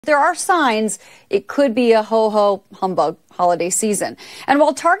There are signs it could be a ho-ho humbug holiday season. And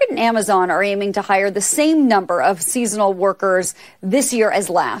while Target and Amazon are aiming to hire the same number of seasonal workers this year as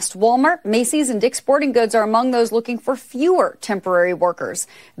last, Walmart, Macy's, and Dick's Sporting Goods are among those looking for fewer temporary workers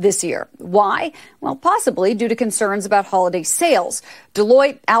this year. Why? Well, possibly due to concerns about holiday sales.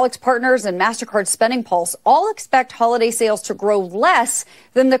 Deloitte, AlixPartners, and MasterCard Spending Pulse all expect holiday sales to grow less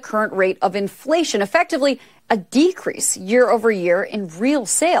than the current rate of inflation, effectively a decrease year over year in real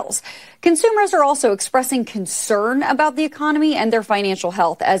sales. Consumers are also expressing concern about the economy and their financial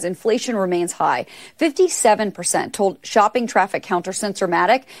health as inflation remains high. 57% told shopping traffic counter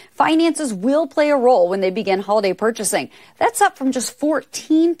Sensormatic finances will play a role when they begin holiday purchasing. That's up from just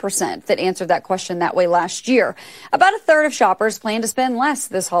 14% that answered that question that way last year. About a third of shoppers plan to spend less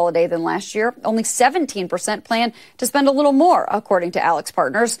this holiday than last year. Only 17% plan to spend a little more, according to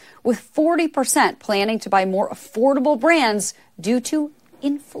AlixPartners, with 40% planning to buy more affordable brands due to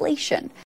inflation.